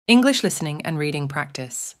English listening and reading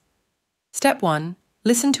practice. Step 1.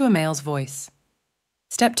 Listen to a male's voice.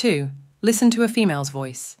 Step 2. Listen to a female's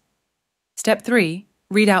voice. Step 3.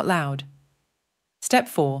 Read out loud. Step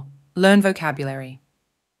 4. Learn vocabulary.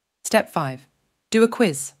 Step 5. Do a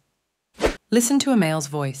quiz. Listen to a male's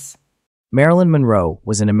voice. Marilyn Monroe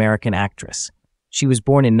was an American actress. She was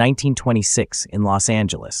born in 1926 in Los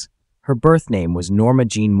Angeles. Her birth name was Norma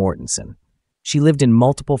Jeane Mortenson. She lived in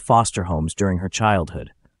multiple foster homes during her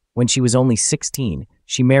childhood. When she was only 16,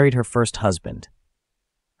 she married her first husband.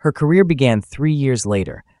 Her career began 3 years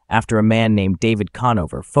later after a man named David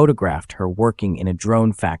Conover photographed her working in a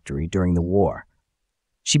drone factory during the war.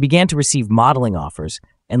 She began to receive modeling offers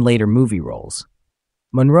and later movie roles.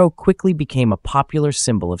 Monroe quickly became a popular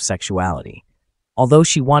symbol of sexuality. Although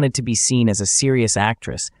she wanted to be seen as a serious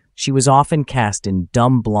actress, she was often cast in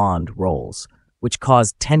dumb blonde roles, which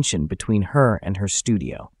caused tension between her and her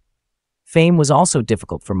studio. Fame was also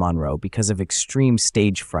difficult for Monroe because of extreme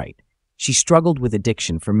stage fright. She struggled with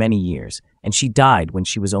addiction for many years, and she died when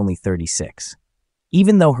she was only 36.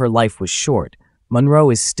 Even though her life was short,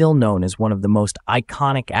 Monroe is still known as one of the most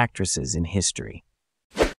iconic actresses in history.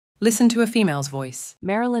 Listen to a female's voice.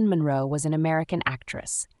 Marilyn Monroe was an American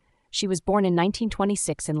actress. She was born in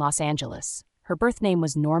 1926 in Los Angeles. Her birth name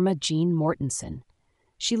was Norma Jeane Mortenson.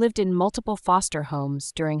 She lived in multiple foster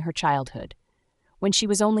homes during her childhood. When she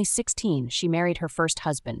was only 16, she married her first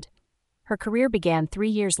husband. Her career began 3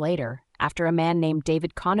 years later after a man named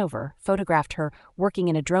David Conover photographed her working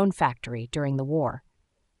in a drone factory during the war.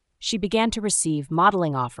 She began to receive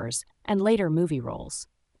modeling offers and later movie roles.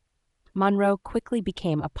 Monroe quickly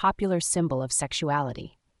became a popular symbol of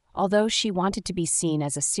sexuality. Although she wanted to be seen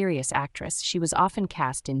as a serious actress, she was often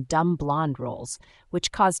cast in dumb blonde roles,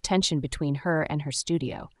 which caused tension between her and her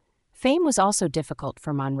studio. Fame was also difficult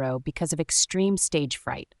for Monroe because of extreme stage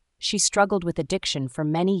fright. She struggled with addiction for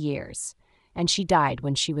many years, and she died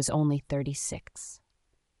when she was only 36.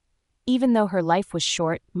 Even though her life was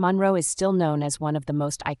short, Monroe is still known as one of the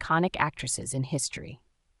most iconic actresses in history.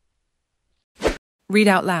 Read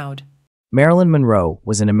out loud. Marilyn Monroe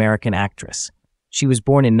was an American actress. She was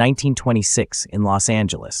born in 1926 in Los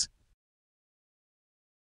Angeles.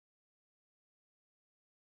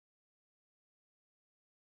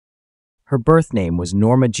 Her birth name was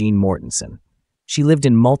Norma Jeane Mortenson. She lived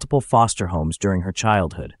in multiple foster homes during her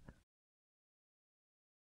childhood.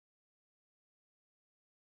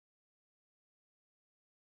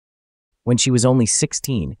 When she was only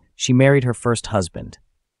 16, she married her first husband.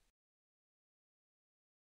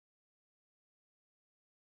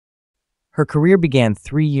 Her career began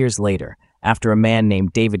 3 years later after a man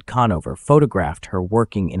named David Conover photographed her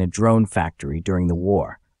working in a drone factory during the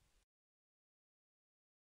war.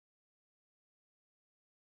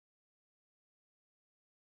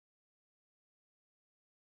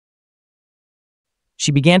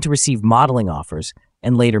 She began to receive modeling offers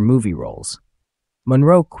and later movie roles.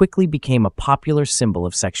 Monroe quickly became a popular symbol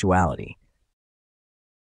of sexuality.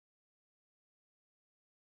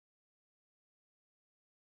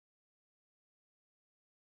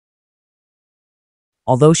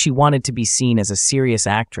 Although she wanted to be seen as a serious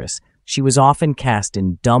actress, she was often cast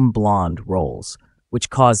in dumb blonde roles, which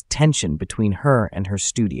caused tension between her and her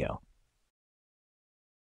studio.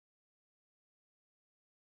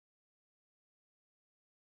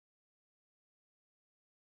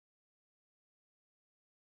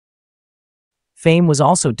 Fame was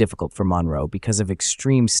also difficult for Monroe because of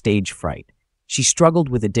extreme stage fright. She struggled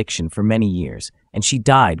with addiction for many years, and she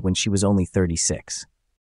died when she was only 36.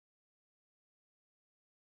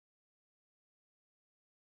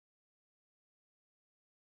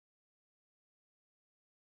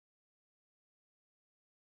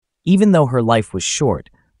 Even though her life was short,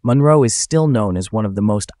 Monroe is still known as one of the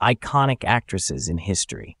most iconic actresses in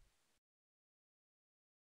history.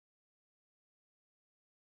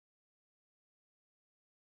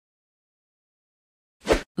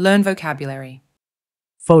 Learn vocabulary.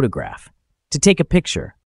 Photograph. To take a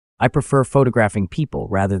picture. I prefer photographing people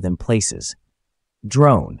rather than places.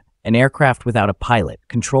 Drone. An aircraft without a pilot,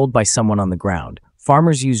 controlled by someone on the ground.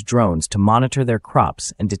 Farmers use drones to monitor their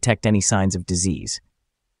crops and detect any signs of disease.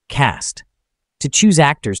 Cast. To choose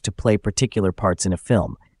actors to play particular parts in a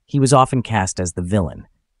film. He was often cast as the villain.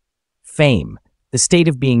 Fame. The state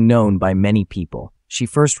of being known by many people. She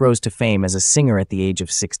first rose to fame as a singer at the age of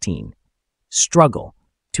 16. Struggle.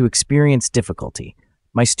 To experience difficulty.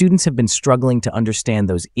 My students have been struggling to understand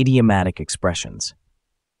those idiomatic expressions.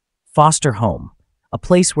 Foster home. A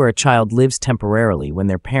place where a child lives temporarily when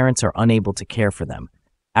their parents are unable to care for them.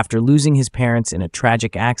 After losing his parents in a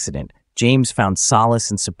tragic accident, James found solace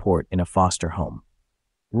and support in a foster home.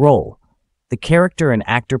 Role. the character an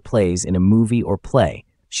actor plays in a movie or play.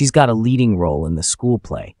 She's got a leading role in the school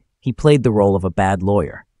play. He played the role of a bad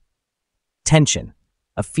lawyer. Tension,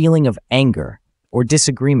 a feeling of anger or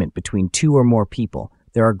disagreement between two or more people.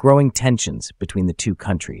 There are growing tensions between the two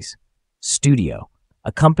countries. Studio,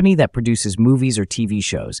 a company that produces movies or TV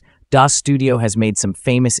shows. Das Studio has made some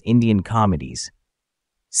famous Indian comedies.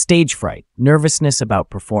 Stage fright, nervousness about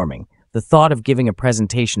performing. The thought of giving a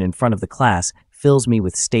presentation in front of the class fills me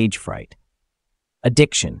with stage fright.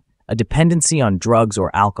 Addiction, a dependency on drugs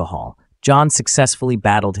or alcohol. John successfully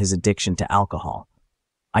battled his addiction to alcohol.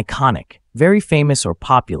 Iconic, very famous or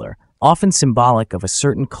popular, often symbolic of a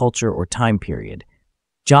certain culture or time period.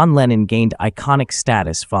 John Lennon gained iconic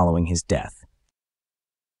status following his death.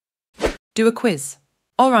 Do a quiz.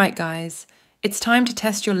 All right, guys. It's time to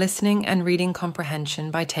test your listening and reading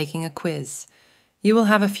comprehension by taking a quiz. You will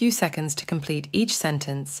have a few seconds to complete each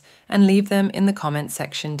sentence and leave them in the comment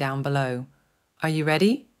section down below. Are you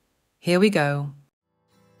ready? Here we go.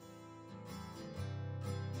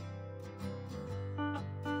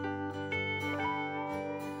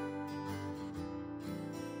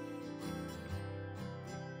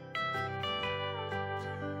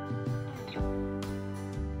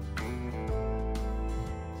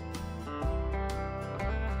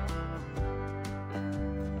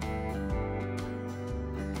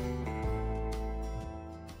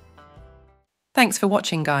 Thanks for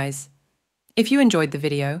watching, guys. If you enjoyed the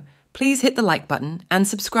video, please hit the like button and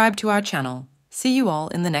subscribe to our channel. See you all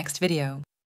in the next video.